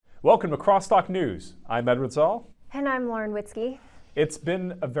Welcome to Crosstalk News. I'm Edward Zoll. And I'm Lauren Witzke. It's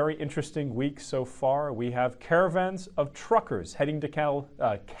been a very interesting week so far. We have caravans of truckers heading to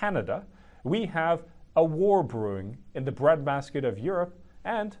Canada. We have a war brewing in the breadbasket of Europe.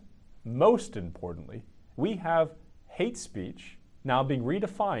 And most importantly, we have hate speech now being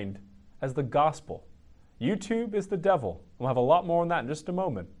redefined as the gospel. YouTube is the devil. We'll have a lot more on that in just a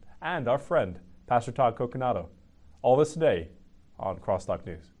moment. And our friend, Pastor Todd Coconato. All this today on Crosstalk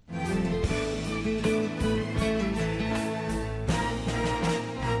News.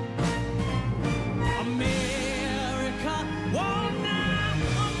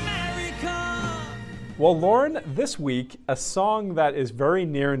 Well, Lauren, this week, a song that is very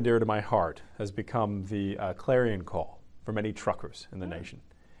near and dear to my heart has become the clarion call for many truckers in the nation.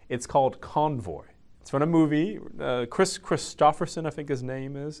 It's called Convoy. It's from a movie. Chris Christopherson, I think his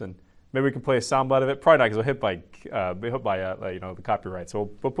name is, and maybe we can play a soundbite of it. Probably not, because we'll hit by the copyright.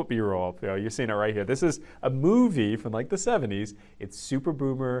 So we'll put B-roll up. You're seeing it right here. This is a movie from like the 70s. It's super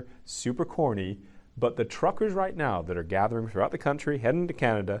boomer, super corny. But the truckers right now that are gathering throughout the country, heading to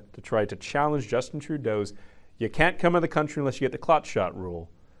Canada to try to challenge Justin Trudeau's "you can't come in the country unless you get the clot shot" rule,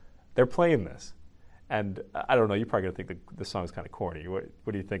 they're playing this. And I don't know, you're probably going to think the song's kind of corny.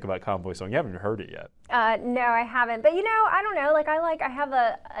 What do you think about Convoy song? You haven't even heard it yet. No, I haven't. But I don't know. I have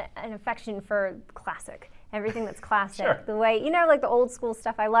an affection for classic. Everything that's classic. Sure. The way, like the old school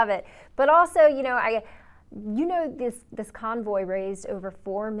stuff, I love it. But also, this convoy raised over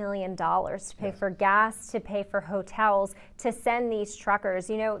 $4 million to pay for gas, to pay for hotels, to send these truckers.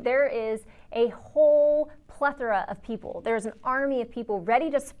 There is a whole plethora of people. There's an army of people ready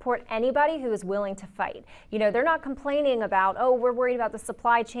to support anybody who is willing to fight. They're not complaining about, we're worried about the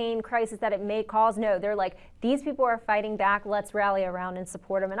supply chain crisis that it may cause. No, they're like, these people are fighting back. Let's rally around and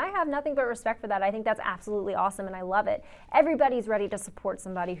support them. And I have nothing but respect for that. I think that's absolutely awesome, and I love it. Everybody's ready to support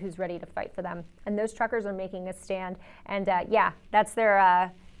somebody who's ready to fight for them. And those truckers are making a stand. And that's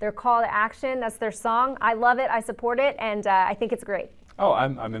their call to action. That's their song. I love it. I support it. And I think it's great. Oh,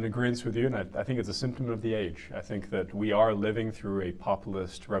 I'm in agreement with you, and I think it's a symptom of the age. I think that we are living through a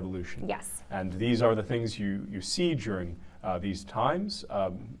populist revolution. Yes. And these are the things you see during these times.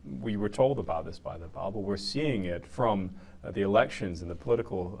 We were told about this by the Bible. We're seeing it from the elections and the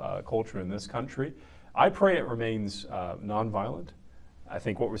political culture in this country. I pray it remains nonviolent. I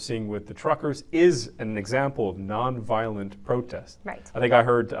think what we're seeing with the truckers is an example of nonviolent protest. Right. I think I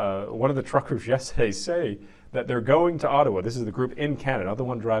heard one of the truckers yesterday say that they're going to Ottawa. This is the group in Canada, not the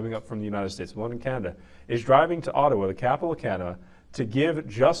one driving up from the United States. The one in Canada is driving to Ottawa, the capital of Canada, to give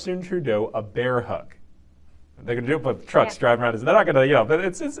Justin Trudeau a bear hug. They're going to do it with trucks driving around. They're not going to, but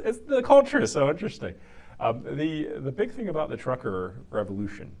it's the culture is so interesting. The big thing about the trucker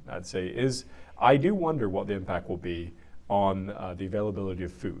revolution, I'd say, is I do wonder what the impact will be on the availability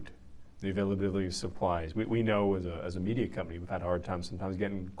of food, the availability of supplies. We know as a media company, we've had a hard time sometimes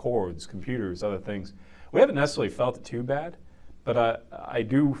getting cords, computers, other things. We haven't necessarily felt it too bad, but I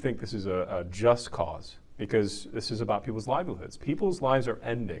do think this is a just cause, because this is about people's livelihoods. People's lives are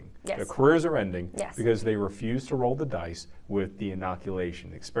ending. Yes. Their careers are ending Yes. because they refuse to roll the dice with the inoculation,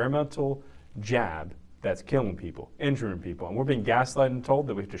 the experimental jab that's killing people, injuring people. And we're being gaslighted and told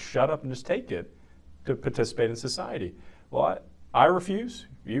that we have to shut up and just take it to participate in society. Well, I refuse.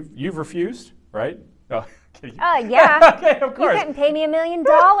 You've refused, right? Oh, yeah. Okay, of course. You couldn't pay me $1 million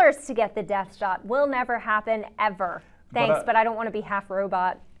to get the death shot. Will never happen ever. Thanks, but I don't want to be half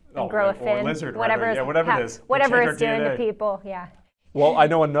robot and grow a fin. Or lizard, whatever it is. Whatever Change it's doing our to DNA. people. Yeah. Well, I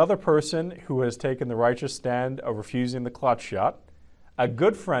know another person who has taken the righteous stand of refusing the clot shot. A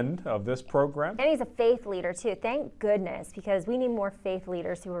good friend of this program. And he's a faith leader too. Thank goodness, because we need more faith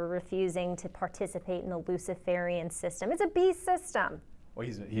leaders who are refusing to participate in the Luciferian system. It's a beast system. Well,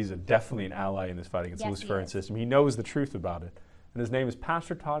 he's definitely an ally in this fight against the Yes, Luciferian he is. system. He knows the truth about it. And his name is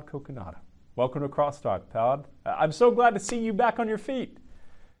Pastor Todd Coconato. Welcome to Crosstalk, Todd. I'm so glad to see you back on your feet.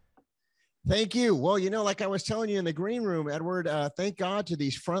 Thank you. Well, like I was telling you in the green room, Edward, thank God to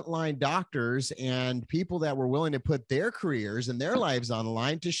these frontline doctors and people that were willing to put their careers and their lives on the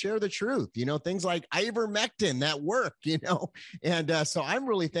line to share the truth. Things like ivermectin that work, and so I'm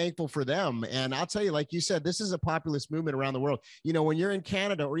really thankful for them. And I'll tell you, like you said, this is a populist movement around the world. When you're in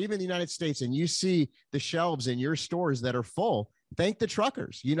Canada or even the United States and you see the shelves in your stores that are full, thank the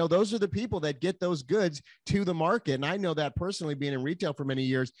truckers. Those are the people that get those goods to the market. And I know that personally, being in retail for many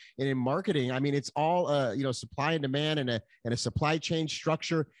years and in marketing. I mean, it's all, supply and demand and a supply chain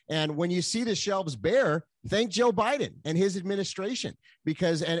structure. And when you see the shelves bare, Thank Joe Biden and his administration,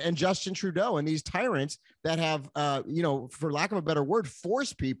 because and Justin Trudeau and these tyrants that have, for lack of a better word,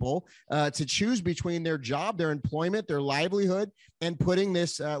 forced people to choose between their job, their employment, their livelihood, and putting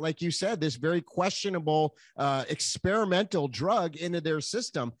this, like you said, this very questionable experimental drug into their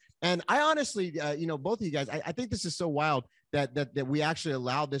system. And I honestly, both of you guys, I think this is so wild that we actually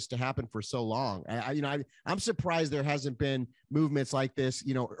allowed this to happen for so long. I'm surprised there hasn't been movements like this,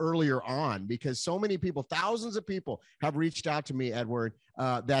 earlier on, because so many people, thousands of people have reached out to me, Edward,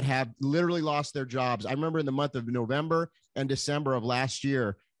 that have literally lost their jobs. I remember in the month of November and December of last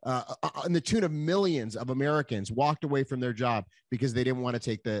year, in the tune of millions of Americans walked away from their job because they didn't want to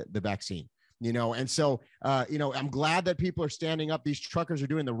take the vaccine. And so, I'm glad that people are standing up. These truckers are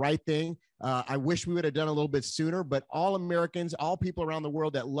doing the right thing. I wish we would have done a little bit sooner, but all Americans, all people around the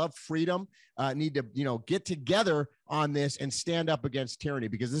world that love freedom need to, get together on this and stand up against tyranny,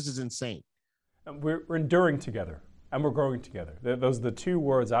 because this is insane. We're enduring together and we're growing together. Those are the two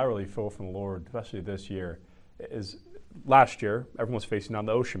words I really feel from the Lord, especially this year. Is last year, everyone was facing down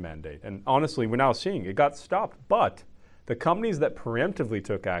the OSHA mandate. And honestly, we're now seeing it got stopped, but the companies that preemptively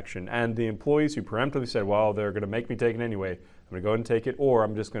took action and the employees who preemptively said, well, they're going to make me take it anyway, I'm going to go ahead and take it, or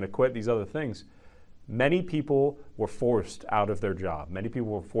I'm just going to quit these other things. Many people were forced out of their job. Many people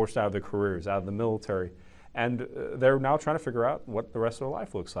were forced out of their careers, out of the military. And they're now trying to figure out what the rest of their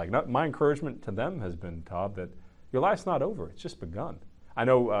life looks like. My encouragement to them has been, Todd, that your life's not over. It's just begun. I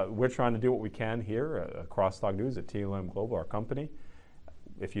know we're trying to do what we can here at Crosstalk News at TLM Global, our company.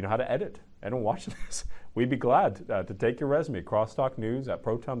 If you know how to edit and watch this, we'd be glad to take your resume, crosstalknews at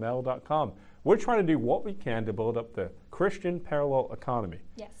protonmail.com. We're trying to do what we can to build up the Christian parallel economy.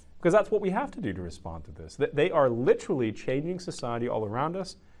 Yes. Because that's what we have to do to respond to this. They are literally changing society all around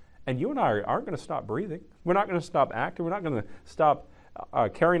us, and you and I aren't going to stop breathing. We're not going to stop acting. We're not going to stop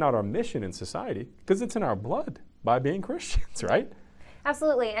carrying out our mission in society, because it's in our blood by being Christians, right?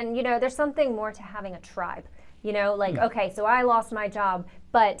 Absolutely. And, there's something more to having a tribe. Okay, so I lost my job,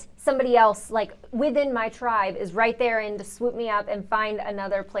 but somebody else, within my tribe, is right there in to swoop me up and find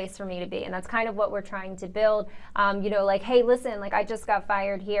another place for me to be. And that's kind of what we're trying to build. Hey, listen, I just got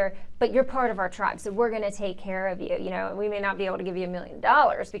fired here, but you're part of our tribe, so we're going to take care of you. We may not be able to give you $1 million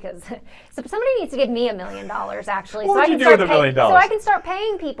because so somebody needs to give me $1 million, actually. What would you do with $1 million? So I can start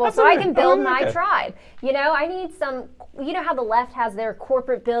paying people, so I can build my tribe. I need some, how the left has their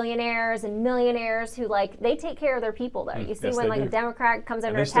corporate billionaires and millionaires who, they take care of their people, though. You see when, a Democrat comes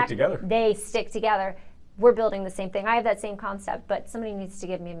under attack, they stick together. We're building the same thing. I have that same concept, but somebody needs to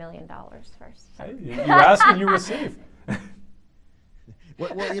give me $1 million first. So. Hey, you ask and you receive.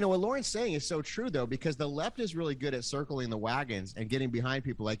 Well, what Lauren's saying is so true, though, because the left is really good at circling the wagons and getting behind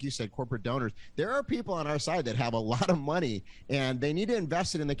people, like you said, corporate donors. There are people on our side that have a lot of money, and they need to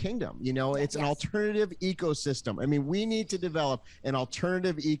invest it in the kingdom. It's an alternative ecosystem. I mean, we need to develop an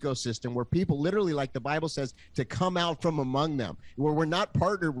alternative ecosystem where people literally, like the Bible says, to come out from among them, where we're not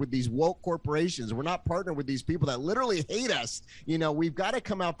partnered with these woke corporations. We're not partnered with these people that literally hate us. We've got to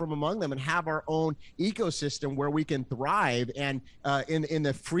come out from among them and have our own ecosystem where we can thrive and in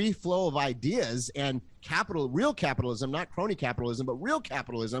the free flow of ideas and real capitalism, not crony capitalism, but real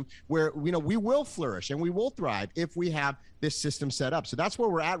capitalism, where we will flourish and we will thrive if we have this system set up. So that's where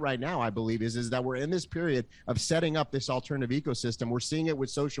we're at right now, I believe, is that we're in this period of setting up this alternative ecosystem. We're seeing it with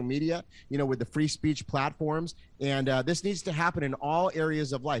social media, with the free speech platforms, and this needs to happen in all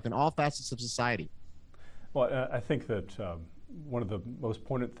areas of life, in all facets of society. Well, I think that one of the most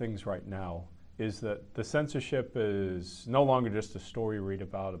poignant things right now is that the censorship is no longer just a story you read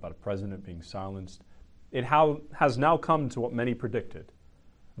about a president being silenced. It has now come to what many predicted.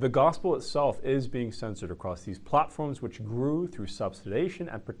 The gospel itself is being censored across these platforms, which grew through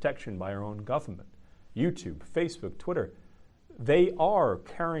subsidization and protection by our own government. YouTube, Facebook, Twitter, they are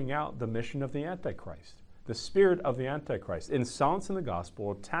carrying out the mission of the Antichrist, the spirit of the Antichrist, in silencing the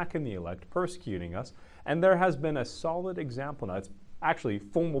gospel, attacking the elect, persecuting us, and there has been a solid example now. It's actually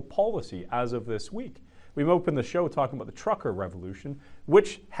formal policy as of this week. We've opened the show talking about the trucker revolution,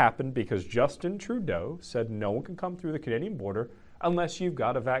 which happened because Justin Trudeau said no one can come through the Canadian border unless you've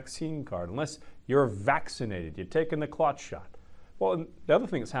got a vaccine card, unless you're vaccinated, you're taking the clot shot. Well, and the other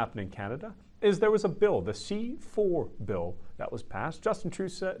thing that's happened in Canada is there was a bill, the C4 bill, that was passed. Justin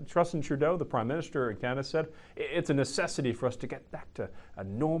Trudeau, the Prime Minister in Canada, said it's a necessity for us to get back to a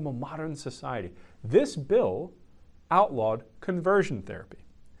normal, modern society. This bill outlawed conversion therapy.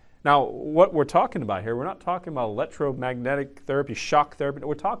 Now, what we're talking about here, we're not talking about electromagnetic therapy, shock therapy. No,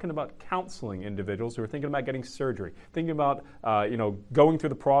 we're talking about counseling individuals who are thinking about getting surgery, thinking about going through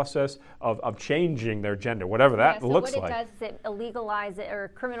the process of changing their gender, whatever that looks like. What it does is it illegalizes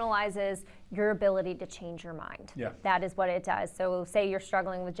or criminalizes your ability to change your mind. Yeah. That is what it does. So say you're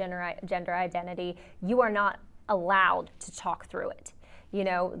struggling with gender identity, you are not allowed to talk through it.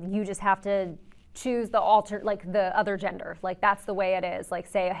 You just have to choose the other gender. Like, that's the way it is. Like,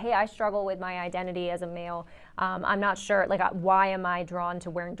 say, hey, I struggle with my identity as a male. I'm not sure, why am I drawn to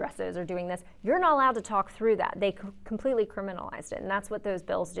wearing dresses or doing this? You're not allowed to talk through that. They completely criminalized it, and that's what those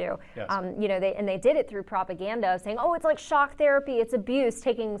bills do. Yes. They did it through propaganda, saying, oh, it's like shock therapy, it's abuse,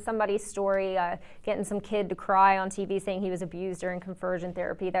 taking somebody's story, getting some kid to cry on TV saying he was abused during conversion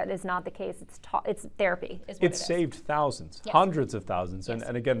therapy. That is not the case. It's therapy. It saved thousands, yes. hundreds of thousands, yes.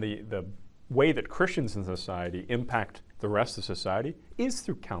 and again, the way that Christians in society impact the rest of society is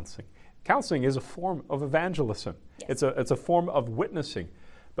through counseling. Counseling is a form of evangelism. Yes. It's a form of witnessing.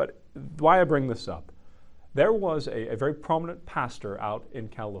 But why I bring this up, there was a very prominent pastor out in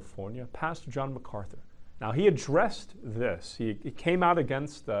California, Pastor John MacArthur. Now, he addressed this. He came out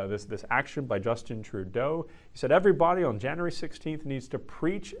against this action by Justin Trudeau. He said everybody on January 16th needs to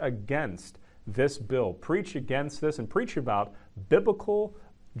preach against this bill, preach against this, and preach about biblical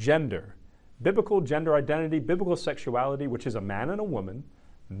gender identity, biblical sexuality, which is a man and a woman,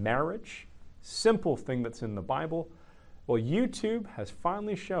 marriage, simple thing that's in the Bible. Well, YouTube has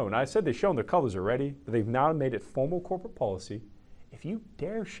finally shown, I said they've shown their colors already, but they've now made it formal corporate policy. If you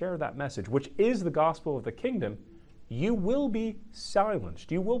dare share that message, which is the gospel of the kingdom, you will be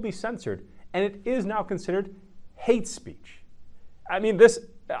silenced, you will be censored, and it is now considered hate speech. I mean,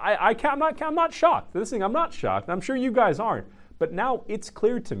 I'm not shocked. I'm not shocked. I'm sure you guys aren't. But now it's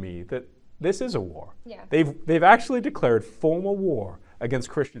clear to me that this is a war. Yeah. They've actually declared formal war against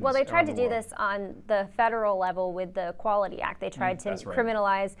Christians. Well, they tried to do world. this on the federal level with the Equality Act. They tried to right.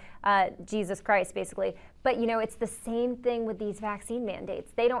 criminalize Jesus Christ, basically. But, it's the same thing with these vaccine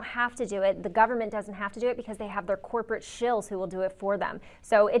mandates. They don't have to do it. The government doesn't have to do it because they have their corporate shills who will do it for them.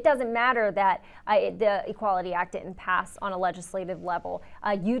 So it doesn't matter that the Equality Act didn't pass on a legislative level.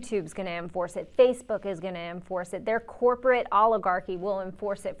 YouTube's going to enforce it. Facebook is going to enforce it. Their corporate oligarchy will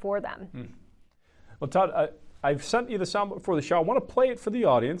enforce it for them. Well, Todd, I've sent you the sound before the show. I want to play it for the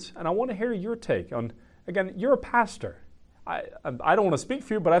audience, and I want to hear your take on, again, you're a pastor. I don't want to speak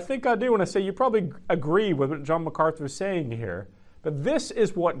for you, but I think I do when I say you probably agree with what John MacArthur is saying here. But this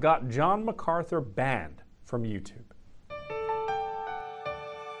is what got John MacArthur banned from YouTube.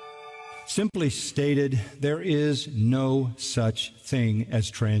 Simply stated, there is no such thing as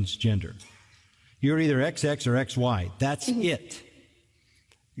transgender. You're either XX or XY. That's it.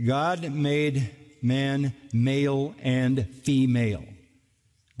 God made man male and female.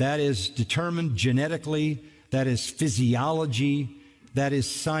 That is determined genetically. That is physiology. That is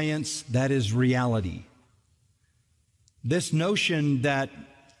science. That is reality. This notion that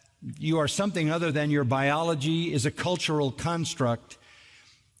you are something other than your biology is a cultural construct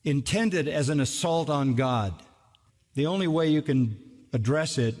intended as an assault on God. The only way you can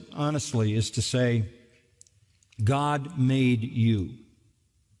address it honestly is to say, God made you.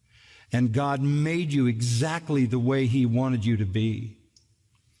 And God made you exactly the way He wanted you to be.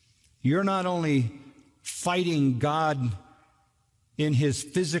 You're not only fighting God in His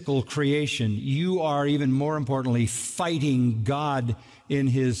physical creation, you are, even more importantly, fighting God in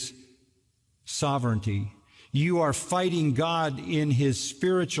His sovereignty. You are fighting God in His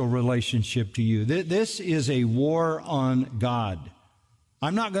spiritual relationship to you. This is a war on God.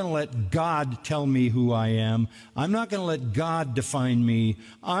 I'm not going to let God tell me who I am. I'm not going to let God define me.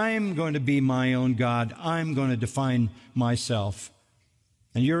 I'm going to be my own God. I'm going to define myself.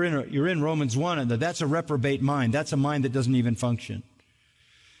 And you're in Romans 1, and that's a reprobate mind. That's a mind that doesn't even function.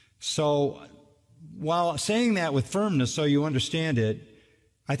 So while saying that with firmness so you understand it,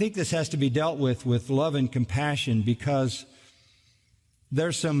 I think this has to be dealt with love and compassion, because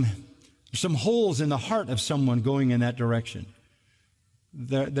there's some holes in the heart of someone going in that direction.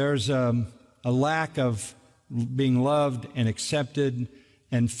 There's a lack of being loved and accepted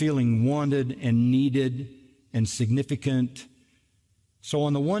and feeling wanted and needed and significant. So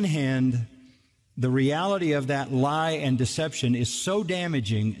on the one hand, the reality of that lie and deception is so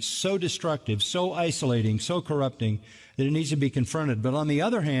damaging, so destructive, so isolating, so corrupting that it needs to be confronted. But on the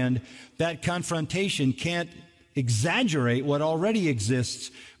other hand, that confrontation can't exaggerate what already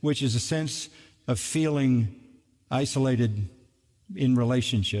exists, which is a sense of feeling isolated in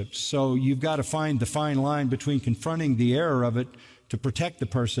relationships. So you've got to find the fine line between confronting the error of it to protect the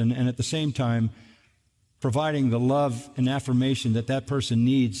person and at the same time providing the love and affirmation that that person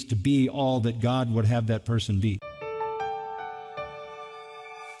needs to be all that God would have that person be.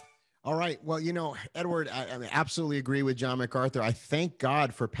 All right. Well, Edward, I absolutely agree with John MacArthur. I thank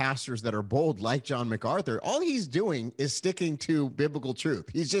God for pastors that are bold like John MacArthur. All he's doing is sticking to biblical truth.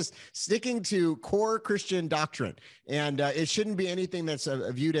 He's just sticking to core Christian doctrine. And it shouldn't be anything that's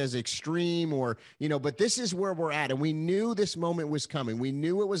viewed as extreme but this is where we're at. And we knew this moment was coming. We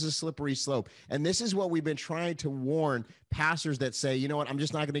knew it was a slippery slope. And this is what we've been trying to warn pastors that say, you know what, I'm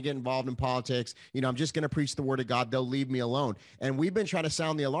just not going to get involved in politics. I'm just going to preach the word of God. They'll leave me alone. And we've been trying to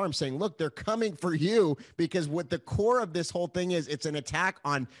sound the alarm saying, look, they're coming for you, because what the core of this whole thing is, it's an attack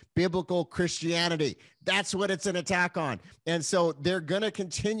on biblical Christianity. That's what it's an attack on. And so they're going to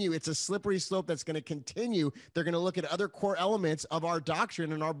continue. It's a slippery slope that's going to continue. They're going to look at other core elements of our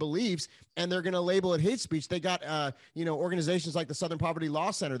doctrine and our beliefs, and they're going to label it hate speech. They got, organizations like the Southern Poverty Law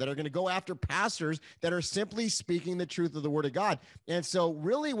Center that are going to go after pastors that are simply speaking the truth of the word of God. And so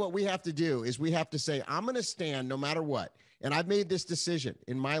really what we have to do is we have to say, I'm going to stand no matter what. And I've made this decision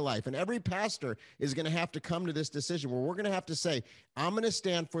in my life. And every pastor is going to have to come to this decision where we're going to have to say, I'm going to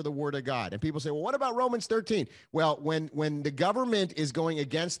stand for the word of God. And people say, well, what about Romans 13? Well, when the government is going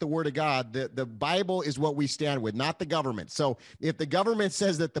against the word of God, the Bible is what we stand with, not the government. So if the government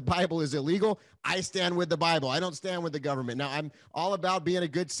says that the Bible is illegal, I stand with the Bible. I don't stand with the government. Now, I'm all about being a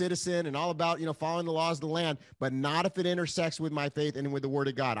good citizen and all about, following the laws of the land, but not if it intersects with my faith and with the word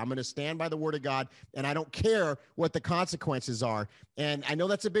of God. I'm going to stand by the word of God, and I don't care what the consequences are. And I know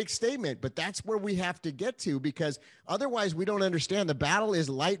that's a big statement, but that's where we have to get to, because otherwise we don't understand. The battle is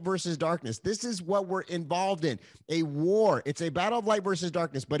light versus darkness. This is what we're involved in, a war. It's a battle of light versus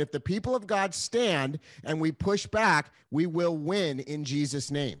darkness. But if the people of God stand and we push back, we will win in Jesus'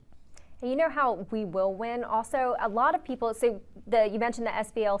 name. And you know how we will win? Also, a lot of people, so you mentioned the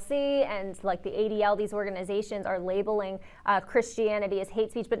SBLC and like the ADL, these organizations are labeling Christianity as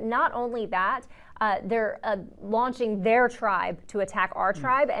hate speech. But not only that, they're launching their tribe to attack our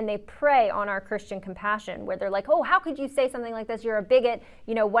tribe, and they prey on our Christian compassion, where they're like, oh, how could you say something like this? You're a bigot,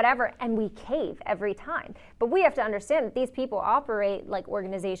 whatever. And we cave every time. But we have to understand that these people operate like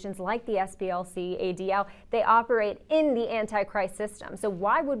organizations like the SBLC, ADL. They operate in the Antichrist system. So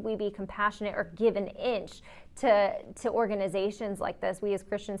why would we be compassionate or give an inch to organizations like this? We as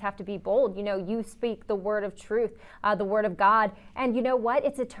Christians have to be bold. You speak the word of truth, the word of God, and you know what?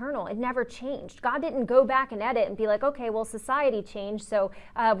 It's eternal. It never changed. God didn't go back and edit and be like, okay, well, society changed, so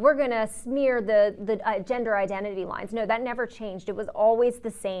we're going to smear the gender identity lines. No, that never changed. It was always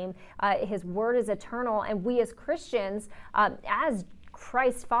the same. His word is eternal, and we as Christians, as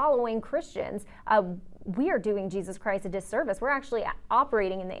Christ-following Christians, we are doing Jesus Christ a disservice. We're actually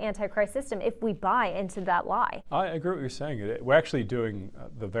operating in the Antichrist system if we buy into that lie. I agree with what you're saying. We're actually doing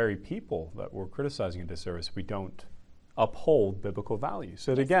the very people that we're criticizing a disservice. We don't uphold biblical values.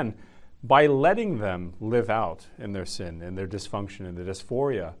 So again, by letting them live out in their sin, in their dysfunction, in their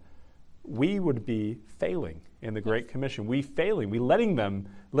dysphoria, we would be failing in the Great Commission. We letting them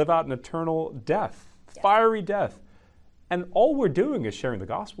live out an eternal death, fiery death. And all we're doing is sharing the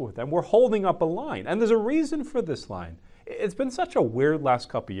gospel with them. We're holding up a line. And there's a reason for this line. It's been such a weird last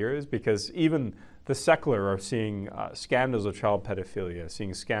couple of years, because even the secular are seeing scandals of child pedophilia,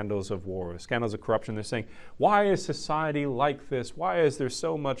 seeing scandals of war, scandals of corruption. They're saying, why is society like this? Why is there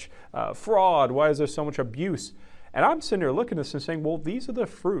so much fraud? Why is there so much abuse? And I'm sitting here looking at this and saying, well, these are the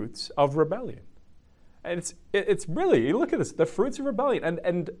fruits of rebellion. And it's really, you look at this, the fruits of rebellion.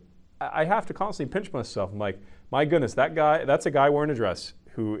 And I have to constantly pinch myself. I'm like, my goodness, that's a guy wearing a dress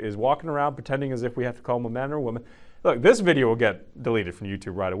who is walking around pretending as if we have to call him a man or a woman. Look, this video will get deleted from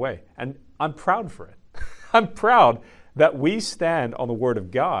YouTube right away. And I'm proud for it. I'm proud that we stand on the word of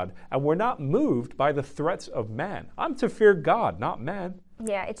God and we're not moved by the threats of man. I'm to fear God, not man.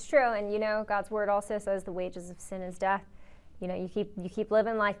 Yeah, it's true. And God's word also says the wages of sin is death. You keep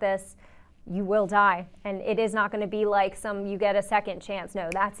living like this, you will die. And it is not going to be like you get a second chance. No,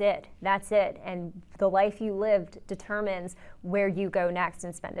 that's it. That's it. And the life you lived determines where you go next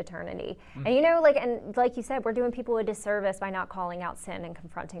and spend eternity. Mm-hmm. And like you said, we're doing people a disservice by not calling out sin and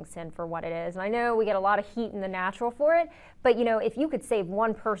confronting sin for what it is. And I know we get a lot of heat in the natural for it, but if you could save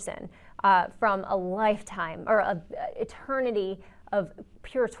one person from a lifetime or an eternity of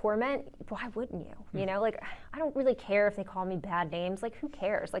pure torment, why wouldn't you? I don't really care if they call me bad names. Who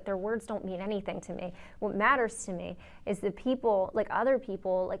cares? Their words don't mean anything to me. What matters to me is the people, other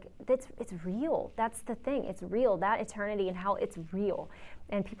people, it's real. That's the thing. It's real. That eternity and how it's real.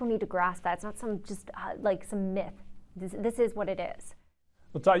 And people need to grasp that. It's not some some myth. This is what it is.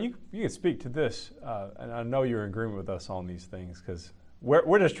 Well, Todd, you can speak to this, and I know you're in agreement with us on these things, because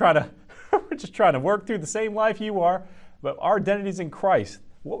we're just trying to we're just trying to work through the same life you are, but our identity's in Christ.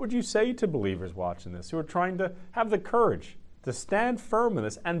 What would you say to believers watching this who are trying to have the courage to stand firm in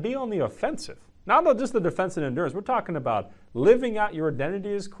this and be on the offensive? Not just the defense and endurance. We're talking about living out your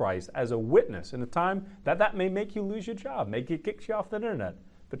identity as Christ as a witness in a time that may make you lose your job, make you kick you off the internet.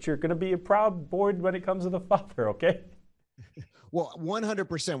 But you're going to be a proud boy when it comes to the Father, okay? Well,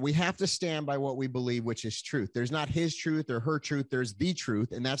 100%. We have to stand by what we believe, which is truth. There's not his truth or her truth. There's the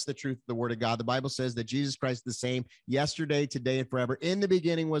truth, and that's the truth of the Word of God. The Bible says that Jesus Christ is the same yesterday, today, and forever. In the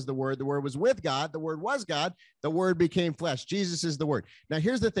beginning was the Word. The Word was with God. The Word was God. The Word became flesh. Jesus is the Word. Now,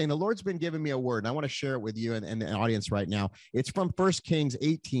 here's the thing. The Lord's been giving me a word, and I want to share it with you and the audience right now. It's from 1 Kings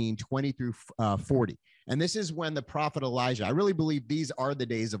 18, 20 through 40. And this is when the prophet Elijah, I really believe these are the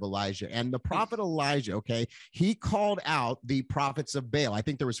days of Elijah. And the prophet Elijah, okay, he called out the prophets of Baal. I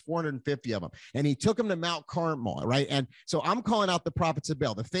think there was 450 of them. And he took them to Mount Carmel, right? And so I'm calling out the prophets of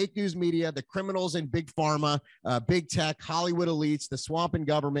Baal, the fake news media, the criminals in big pharma, big tech, Hollywood elites, the swamp in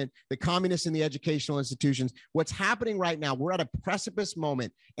government, the communists in the educational institutions. What's happening right now, we're at a precipice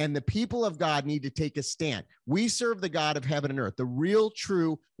moment, and the people of God need to take a stand. We serve the God of heaven and earth, the real,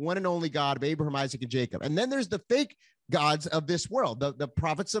 true, one and only God of Abraham, Isaac, and Jacob. And then there's the fake gods of this world, the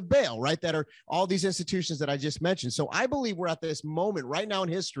prophets of Baal, right? That are all these institutions that I just mentioned. So I believe we're at this moment right now in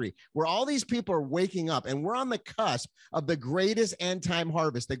history where all these people are waking up, and we're on the cusp of the greatest end time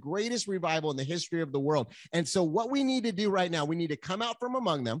harvest, the greatest revival in the history of the world. And so what we need to do right now, we need to come out from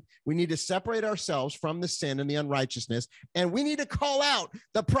among them. We need to separate ourselves from the sin and the unrighteousness. And we need to call out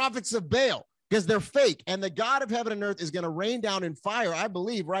the prophets of Baal, because they're fake, and the God of heaven and earth is going to rain down in fire, I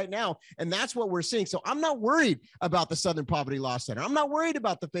believe, right now, and that's what we're seeing. So I'm not worried about the Southern Poverty Law Center. I'm not worried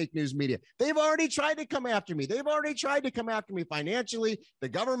about the fake news media. They've already tried to come after me. They've already tried to come after me financially. The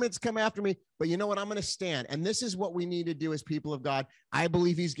government's come after me, but you know what? I'm going to stand, and this is what we need to do as people of God. I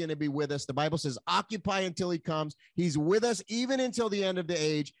believe he's going to be with us. The Bible says, occupy until he comes. He's with us even until the end of the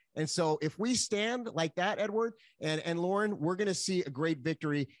age. And so if we stand like that, Edward and Lauren, we're going to see a great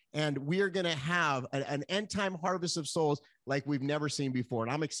victory, and we are going to have an end time harvest of souls like we've never seen before.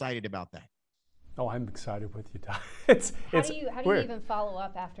 And I'm excited about that. Oh, I'm excited with you, Todd. How do you even follow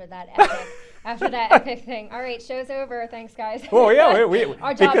up after that epic thing? All right, show's over. Thanks, guys. Well, yeah,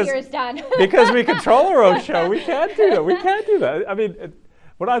 our job here is done. Because we control our own show. We can't do that. We can't do that. I mean,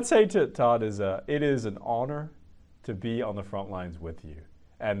 what I'd say to Todd is it is an honor to be on the front lines with you.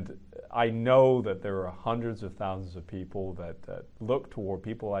 And I know that there are hundreds of thousands of people that look toward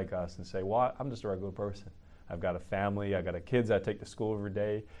people like us and say, well, I'm just a regular person. I've got a family. I've got kids I take to school every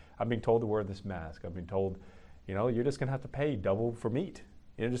day. I'm being told to wear this mask. I'm being told, you're just going to have to pay double for meat.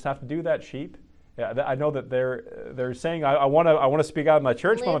 You just have to do that, sheep. Yeah, I know that they're saying I want to speak out in my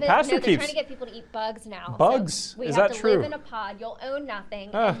church, but my pastor they're trying to get people to eat bugs now. Bugs? So Is that true? We have to live in a pod. You'll own nothing,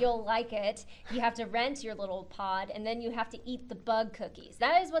 and you'll like it. You have to rent your little pod, and then you have to eat the bug cookies.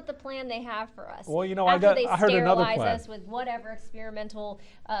 That is what the plan they have for us. Well, I heard another plan. Sterilize us with whatever experimental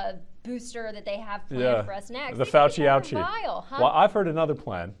booster that they have planned for us next. The Fauci-ouchie. Vile, huh? Well, I've heard another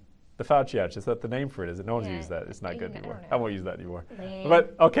plan. The Fauci-ouchie. Is that the name for it? Is it? No one's used that. It's not good anymore. I won't use that anymore. Lame.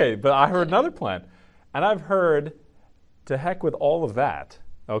 But I heard another plan. And I've heard, to heck with all of that,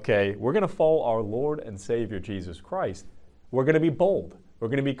 okay, we're going to follow our Lord and Savior Jesus Christ. We're going to be bold. We're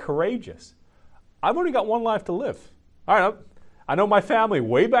going to be courageous. I've only got one life to live. All right, I know my family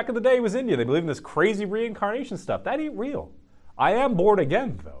way back in the day was India. They believe in this crazy reincarnation stuff. That ain't real. I am born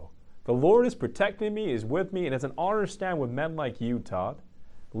again, though. The Lord is protecting me, is with me, and it's an honor to stand with men like you, Todd,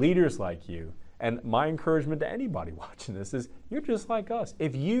 leaders like you. And my encouragement to anybody watching this is, you're just like us.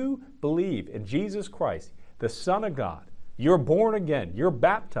 If you believe in Jesus Christ, the Son of God, you're born again, you're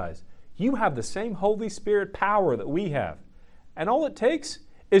baptized, you have the same Holy Spirit power that we have. And all it takes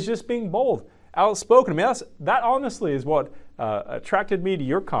is just being bold, outspoken. I mean, that honestly is what attracted me to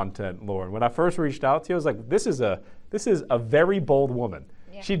your content, Lauren. When I first reached out to you, I was like, this is a very bold woman.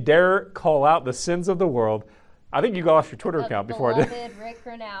 Yeah. She dare call out the sins of the world. I think you lost your Twitter account before I did. Beloved Rick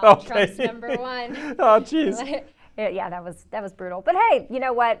Grinnell, Trump's number one. Oh, jeez. Yeah, that was brutal. But hey, you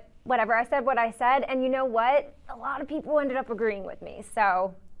know what? Whatever. I said what I said, and you know what? A lot of people ended up agreeing with me.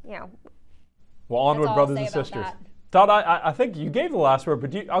 So, Well, onward, brothers and sisters. Todd, I think you gave the last word,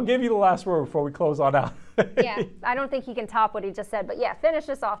 but I'll give you the last word before we close on out. Yeah, I don't think he can top what he just said. But yeah, finish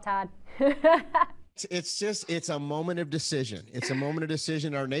this off, Todd. It's a moment of decision. It's a moment of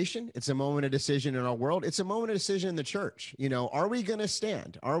decision in our nation. It's a moment of decision in our world. It's a moment of decision in the church. You know, are we going to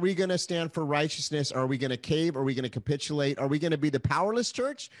stand? Are we going to stand for righteousness? Are we going to cave? Are we going to capitulate? Are we going to be the powerless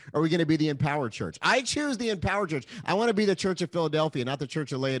church? Are we going to be the empowered church? I choose the empowered church. I want to be the church of Philadelphia, not the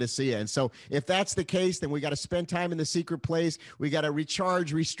church of Laodicea. And so if that's the case, then we got to spend time in the secret place. We got to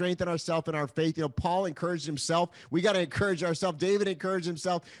recharge, re-strengthen ourselves in our faith. You know, Paul encouraged himself. We got to encourage ourselves. David encouraged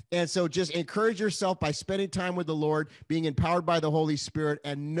himself. And so just encourage yourself by spending time with the Lord, being empowered by the Holy Spirit,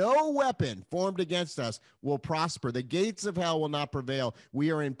 and no weapon formed against us will prosper. The gates of hell will not prevail.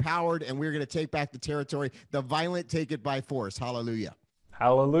 We are empowered, and we're going to take back the territory. The violent take it by force. Hallelujah.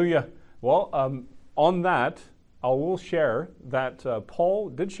 Hallelujah. Well, on that, I will share that Paul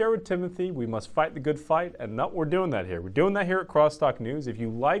did share with Timothy, we must fight the good fight, and we're doing that here. We're doing that here at Crosstalk News. If you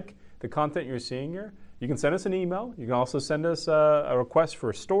like the content you're seeing here, you can send us an email. You can also send us a request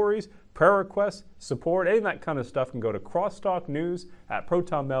for stories, prayer requests, support, any of that kind of stuff can go to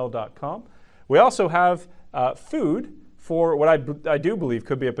crosstalknews@protonmail.com. We also have food for what I do believe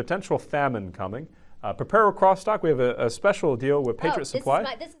could be a potential famine coming. Prepare with Crosstalk. We have a special deal with Patriot Supply.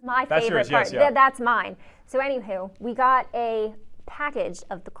 This is my That's favorite yours, part. yes, yeah. That's mine. So anywho, we got a package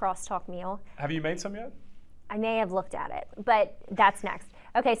of the Crosstalk meal. Have you made some yet? I may have looked at it, but that's next.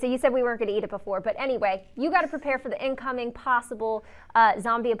 Okay, so you said we weren't going to eat it before, but anyway, you got to prepare for the incoming possible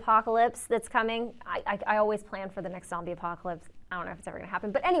zombie apocalypse that's coming. I always plan for the next zombie apocalypse. I don't know if it's ever going to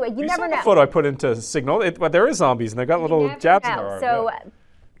happen, but anyway, you never saw know. The photo I put into Signal, but there is zombies, and they've got little jabs in their arm. So, yeah.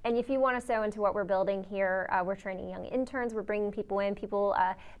 And if you want to sew into what we're building here, we're training young interns. We're bringing people in, people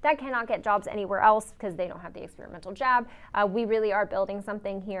that cannot get jobs anywhere else because they don't have the experimental job. We really are building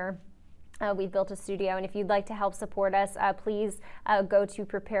something here. We've built a studio, and if you'd like to help support us, please go to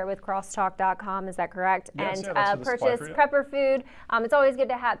preparewithcrosstalk.com. Is that correct? Yes, and purchase prepper food. It's always good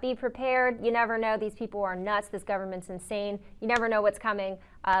to be prepared. You never know. These people are nuts. This government's insane. You never know what's coming.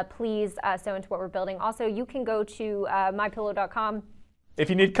 Please sew into what we're building. Also, you can go to mypillow.com. If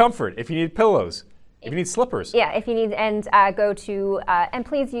you need comfort, if you need pillows, if you need slippers. Yeah, if you need, and go to, and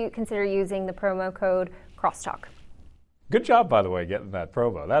please consider using the promo code Crosstalk. Good job, by the way, getting that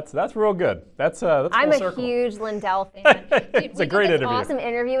promo. That's real good. That's I'm a huge Lindell fan. Dude, it's a great interview. Awesome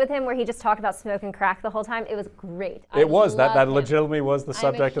interview with him where he just talked about smoking crack the whole time. It was great. It was that legitimately was the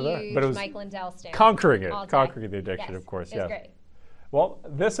subject of that, but it was Mike Lindell stan. conquering the addiction, of course. It was great. Well,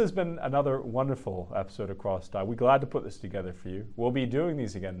 this has been another wonderful episode of Crosstalk. We're glad to put this together for you. We'll be doing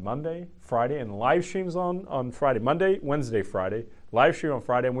these again Monday, Friday, and live streams on Friday. Monday, Wednesday, Friday. Live stream on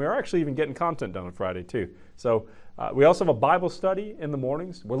Friday, and we are actually even getting content done on Friday too. So we also have a Bible study in the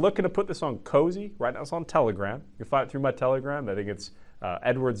mornings. We're looking to put this on Cozy. Right now it's on Telegram. You can find it through my Telegram. I think it's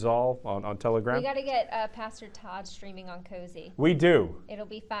Edward Zoll on Telegram. We got to get Pastor Todd streaming on Cozy. We do. It'll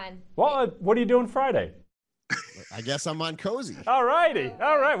be fun. Well, what are you doing Friday? I guess I'm on Cozy. All righty.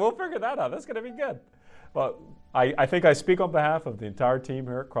 All right. We'll figure that out. That's going to be good. Well, I think I speak on behalf of the entire team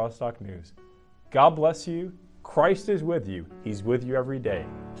here at Crosstalk News. God bless you. Christ is with you. He's with you every day.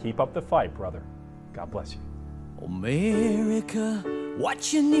 Keep up the fight, brother. God bless you. America,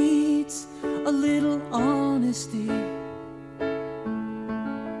 what you need's a little honesty.